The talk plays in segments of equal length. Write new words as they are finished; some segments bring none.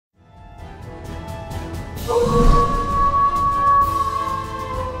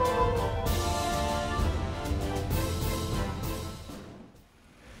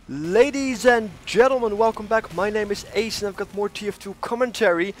Ladies and gentlemen, welcome back. My name is Ace and I've got more TF2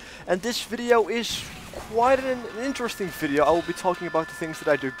 commentary, and this video is quite an interesting video. I will be talking about the things that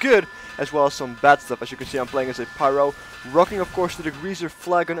I do good as well as some bad stuff. As you can see, I'm playing as a Pyro, rocking of course the degreaser,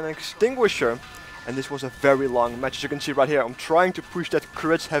 flag gun and extinguisher, and this was a very long match. As you can see right here, I'm trying to push that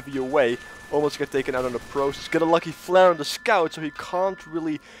crits heavy away, almost get taken out on the process. Get a lucky flare on the scout so he can't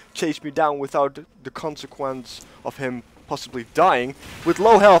really chase me down without the consequence of him possibly dying. With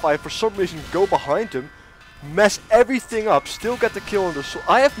low health, I for some reason go behind him, mess everything up, still get the kill on the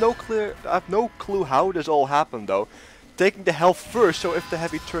I have no clue how this all happened though. Taking the health first, so if the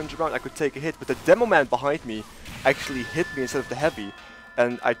heavy turns around I could take a hit, but the demo man behind me actually hit me instead of the heavy.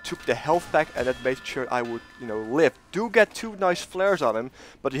 And I took the health back, and that made sure I would, live. Do get two nice flares on him,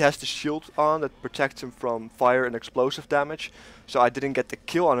 but he has the shield on that protects him from fire and explosive damage. So I didn't get the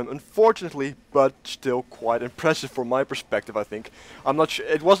kill on him, unfortunately, but still quite impressive from my perspective, I think. I'm not sure,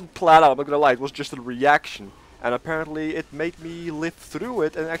 it wasn't planned out, I'm not gonna lie, it was just a reaction. And apparently it made me live through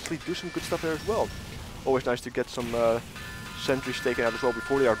it and actually do some good stuff there as well. Always nice to get some sentries taken out as well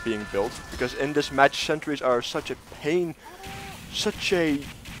before they are being built, because in this match sentries are such a pain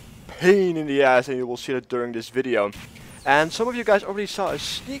in the ass, and you will see that during this video. And some of you guys already saw a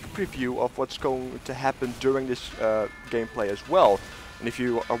sneak preview of what's going to happen during this gameplay as well. And if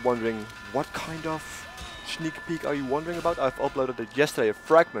you are wondering what kind of sneak peek are you wondering about, I've uploaded it yesterday, a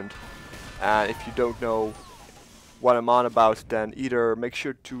fragment. And if you don't know what I'm on about, then either make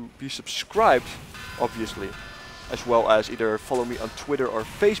sure to be subscribed, obviously, as well as either follow me on Twitter or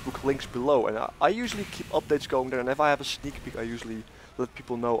Facebook, links below. And I usually keep updates going there, and if I have a sneak peek I usually let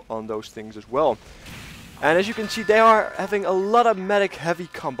people know on those things as well. And as you can see, they are having a lot of medic heavy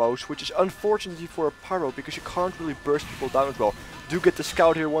combos, which is unfortunately for a Pyro because you can't really burst people down as well. Do get the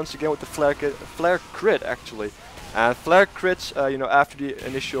scout here once again with the flare crit actually. And flare crits, after the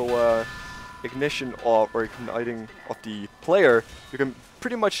initial ignition or igniting of the player, you can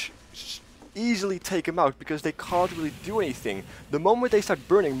pretty much easily take them out because they can't really do anything. The moment they start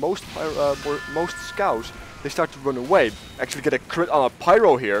burning, most scouts, they start to run away. Actually get a crit on a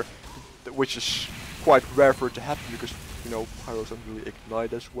Pyro here, which is quite rare for it to happen because, Pyros don't really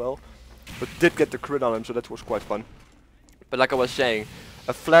ignite as well. But did get the crit on him, so that was quite fun. But like I was saying,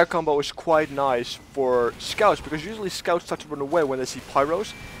 a flare combo is quite nice for scouts because usually scouts start to run away when they see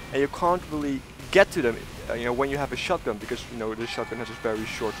Pyros, and you can't really get to them when you have a shotgun, because the shotgun has a very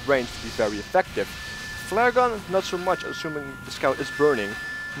short range to be very effective. Flare gun, not so much, assuming the scout is burning.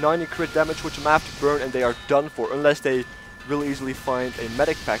 90 crit damage, which I'm after burn, and they are done for, unless they really easily find a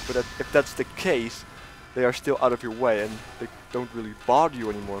medic pack. But if that's the case, they are still out of your way and they don't really bother you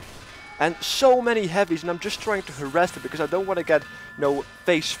anymore. And so many heavies, and I'm just trying to harass them because I don't want to get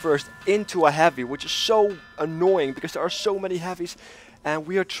face first into a heavy, which is so annoying because there are so many heavies. And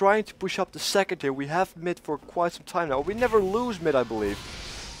we are trying to push up the second here. We have mid for quite some time now. We never lose mid, I believe.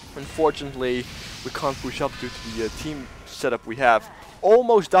 Unfortunately, we can't push up due to the team setup we have.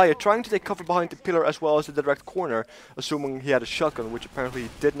 Almost died, trying to take cover behind the pillar as well as the direct corner, assuming he had a shotgun, which apparently he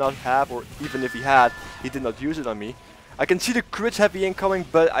did not have, or even if he had, he did not use it on me. I can see the crits heavy incoming,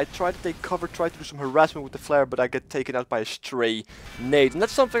 but I try to take cover, try to do some harassment with the flare, but I get taken out by a stray nade. And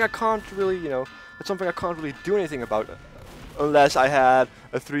that's something I can't really, that's something I can't really do anything about. Unless I had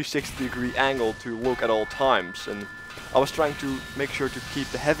a 360-degree angle to look at all times, and I was trying to make sure to keep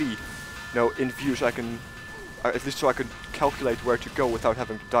the heavy, in view, so I can, at least so I could calculate where to go without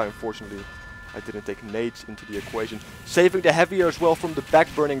having to die. Unfortunately, I didn't take nades into the equation. Saving the heavier as well from the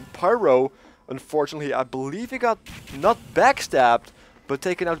back-burning Pyro. Unfortunately, I believe he got not backstabbed, but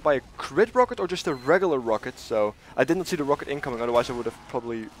taken out by a crit rocket or just a regular rocket. So I did not see the rocket incoming, otherwise I would have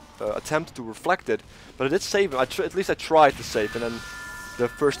probably attempted to reflect it. But I did save him. At least I tried to save, and then the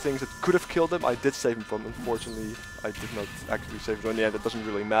first things that could have killed him, I did save him from. Unfortunately, I did not actually save him. In the end, it doesn't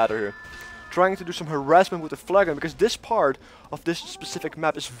really matter here. Trying to do some harassment with the flag gun, because this part of this specific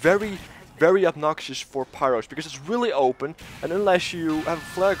map is very obnoxious for Pyros, because it's really open, and unless you have a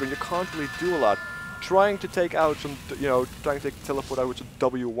flag gun, you can't really do a lot. Trying to take out some, trying to take teleport out with some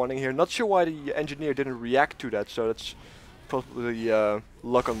W1ing here. Not sure why the engineer didn't react to that, so that's probably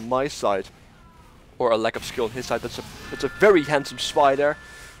luck on my side, or a lack of skill on his side. That's a very handsome spy there,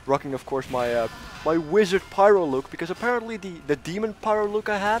 rocking of course my my wizard Pyro look, because apparently the demon Pyro look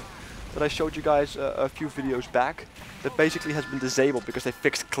I had that I showed you guys a few videos back, that basically has been disabled because they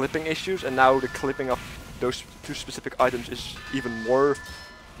fixed clipping issues, and now the clipping of those two specific items is even more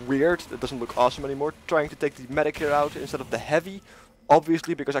weird. It doesn't look awesome anymore. Trying to take the medic here out instead of the heavy,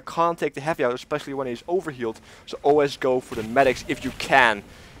 obviously, because I can't take the heavy out, especially when he's overhealed. So always go for the medics if you can.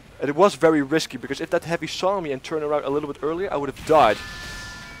 And it was very risky, because if that heavy saw me and turned around a little bit earlier, I would have died.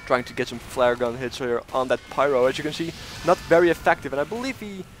 trying to get some flare gun hits here on that Pyro. As you can see, not very effective, and I believe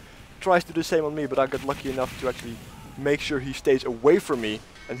he tries to do the same on me, but I got lucky enough to actually make sure he stays away from me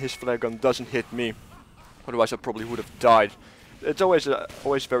and his flare gun doesn't hit me. Otherwise I probably would have died. It's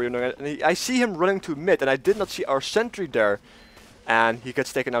always very annoying. And I see him running to mid, and I did not see our sentry there. And he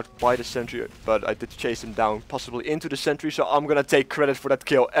gets taken out by the sentry, but I did chase him down, possibly into the sentry, so I'm gonna take credit for that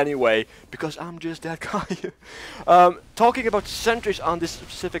kill anyway, because I'm just that guy. Talking about sentries on this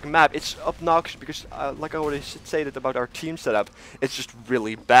specific map, it's obnoxious, because like I already stated about our team setup, it's just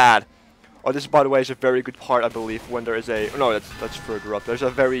really bad. Oh, this, by the way, is a very good part, I believe, when there is a... Oh, no, that's further up. There's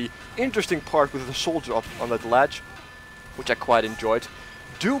a very interesting part with the soldier up on that ledge, which I quite enjoyed.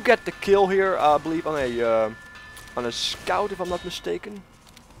 Do get the kill here, I believe, on a scout, if I'm not mistaken.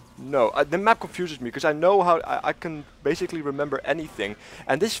 No, the map confuses me, because I know how I can basically remember anything.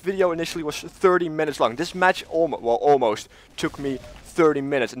 And this video initially was 30 minutes long. This match almost took me 30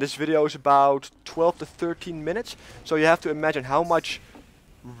 minutes. And this video is about 12 to 13 minutes. So you have to imagine how much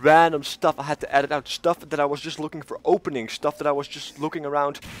random stuff I had to edit out. Stuff that I was just looking for openings. Stuff that I was just looking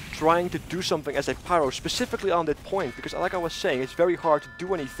around trying to do something as a Pyro, specifically on that point. Because like I was saying, it's very hard to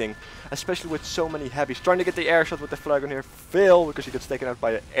do anything, especially with so many heavies. Trying to get the air shot with the flare gun here, fail, because he gets taken out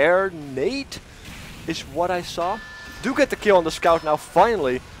by an air nade, is what I saw. Do get the kill on the scout now,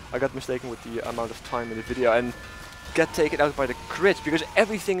 finally. I got mistaken with the amount of time in the video, and get taken out by the crits, because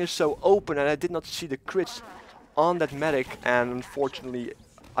everything is so open, and I did not see the crits on that medic, and unfortunately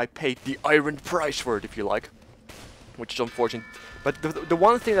I paid the iron price for it, if you like, which is unfortunate. But the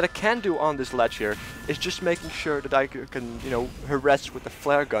one thing that I can do on this ledge here is just making sure that I can, you know, harass with the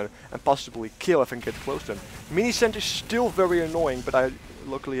flare gun and possibly kill if I can get close to him. Mini sentry is still very annoying, but I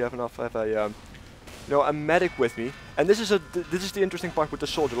luckily have a medic with me. And this is the interesting part with the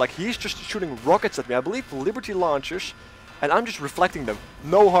soldier. Like, he's just shooting rockets at me. I believe Liberty launchers, and I'm just reflecting them.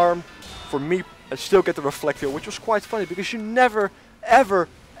 No harm for me. I still get the reflect here, which was quite funny, because you never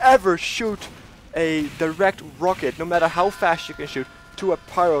ever shoot a direct rocket, no matter how fast you can shoot, to a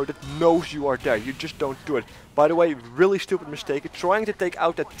Pyro that knows you are there. You just don't do it. By the way, really stupid mistake, trying to take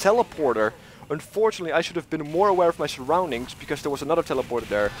out that teleporter. Unfortunately, I should have been more aware of my surroundings, because there was another teleporter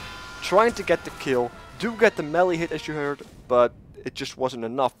there. Trying to get the kill, do get the melee hit as you heard, but it just wasn't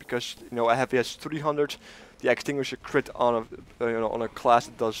enough, because, you know, I have the 300, the extinguisher crit on a class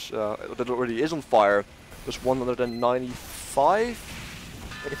that does that already is on fire. Does 195.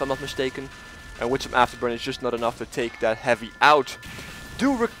 If I'm not mistaken, and with some afterburn it's just not enough to take that heavy out.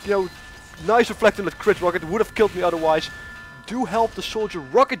 Nice reflecting that crit rocket, would have killed me otherwise. Do help the soldier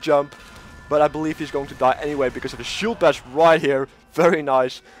rocket jump, but I believe he's going to die anyway because of the shield bash right here. Very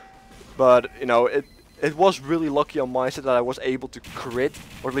nice, but you know, it was really lucky on my side that I was able to crit,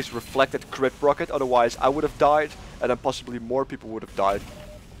 or at least reflect that crit rocket. Otherwise I would have died, and then possibly more people would have died.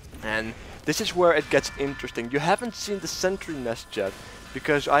 And this is where it gets interesting. You haven't seen the sentry nest yet,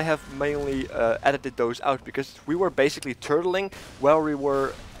 because I have mainly edited those out, because we were basically turtling while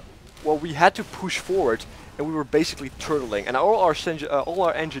we had to push forward, and we were basically turtling, and all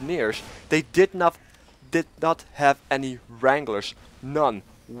our engineers, they did not have any wranglers, none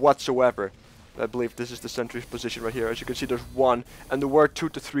whatsoever. I believe this is the sentry's position right here. As you can see, there's one, and there were 2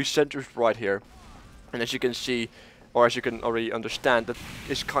 to 3 sentries right here, and as you can see, or as you can already understand, that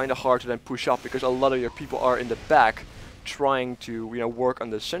is kind of hard to then push up, because a lot of your people are in the back trying to, you know, work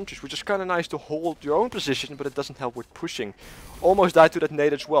on the sentries, which is kind of nice to hold your own position, but it doesn't help with pushing. Almost died to that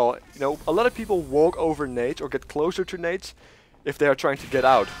nade as well. You know, a lot of people walk over nades or get closer to nades if they are trying to get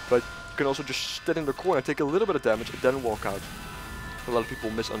out, but you can also just stand in the corner, take a little bit of damage, and then walk out. A lot of people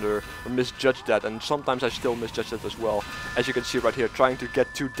misjudge that, and sometimes I still misjudge that as well. As you can see right here, trying to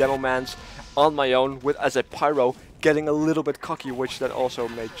get 2 demo mans on my own as a Pyro, getting a little bit cocky, which then also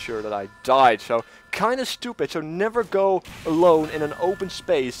made sure that I died. So kind of stupid. So never go alone in an open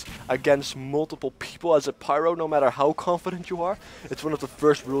space against multiple people as a Pyro, no matter how confident you are. It's one of the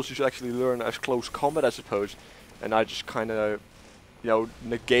first rules you should actually learn as close combat, I suppose. And I just kind of, you know,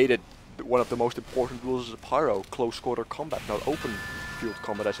 negated one of the most important rules as a Pyro: close quarter combat, not open field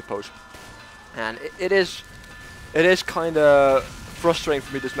combat, I suppose. And it is kind of frustrating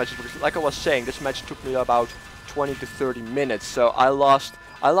for me, this match, because like I was saying, this match took me about 20 to 30 minutes, so I lost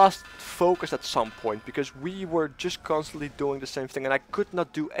focus at some point, because we were just constantly doing the same thing and I could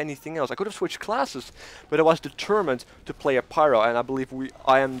not do anything else. I could have switched classes, but I was determined to play a Pyro, and I believe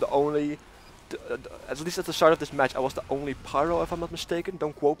I am the only, at least at the start of this match, I was the only Pyro, if I'm not mistaken.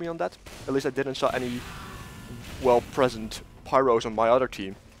 Don't quote me on that. At least I didn't saw any well-present Pyros on my other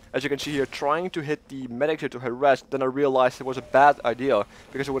team. As you can see here, trying to hit the medic here to harass, then I realized it was a bad idea,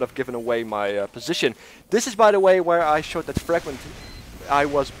 because I would have given away my position. This is, by the way, where I showed that fragment I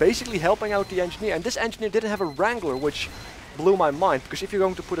was basically helping out the engineer, and this engineer didn't have a Wrangler, which blew my mind, because if you're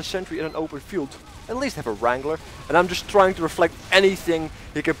going to put a sentry in an open field, at least have a Wrangler. And I'm just trying to reflect anything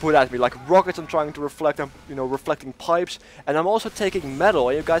he can put at me, like rockets I'm trying to reflect, I'm reflecting pipes, and I'm also taking metal.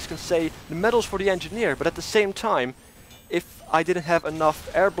 And you guys can say the metal's for the engineer, but at the same time, if I didn't have enough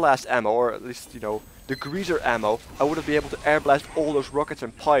air blast ammo, or at least the greaser ammo, I wouldn't be able to air blast all those rockets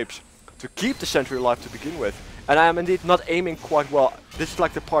and pipes to keep the sentry alive to begin with. And I am indeed not aiming quite well. This is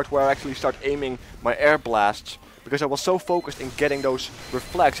like the part where I actually start aiming my air blasts, because I was so focused in getting those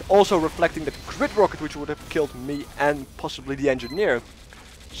reflects, also reflecting that crit rocket which would have killed me and possibly the engineer.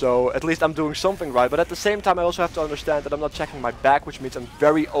 So at least I'm doing something right, but at the same time I also have to understand that I'm not checking my back, which means I'm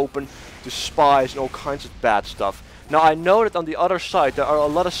very open to spies and all kinds of bad stuff. Now I know that on the other side there are a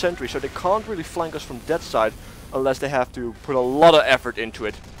lot of sentries, so they can't really flank us from that side unless they have to put a lot of effort into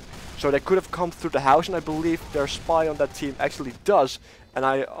it. So they could have come through the house, and I believe their spy on that team actually does. And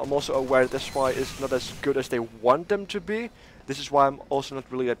I am also aware that their spy is not as good as they want them to be. This is why I'm also not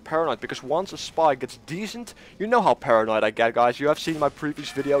really that paranoid, because once a spy gets decent, you know how paranoid I get, guys. You have seen my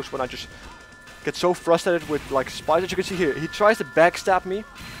previous videos when I just get so frustrated with like spies. As you can see here, he tries to backstab me,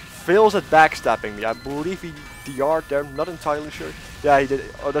 fails at backstabbing me. I believe he DR'd there, I'm not entirely sure. Yeah, he did.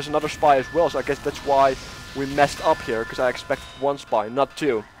 Oh, there's another spy as well, so I guess that's why we messed up here, because I expected one spy, not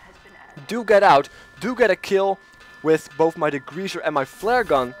two. Do get out, do get a kill with both my degreaser and my flare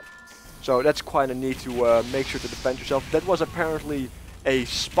gun. So that's quite a need to make sure to defend yourself. That was apparently a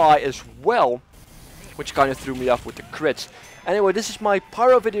spy as well, which kind of threw me off with the crits. Anyway, this is my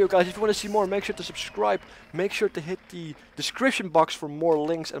Pyro video, guys. If you want to see more, make sure to subscribe. Make sure to hit the description box for more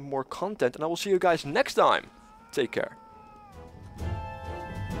links and more content. And I will see you guys next time. Take care.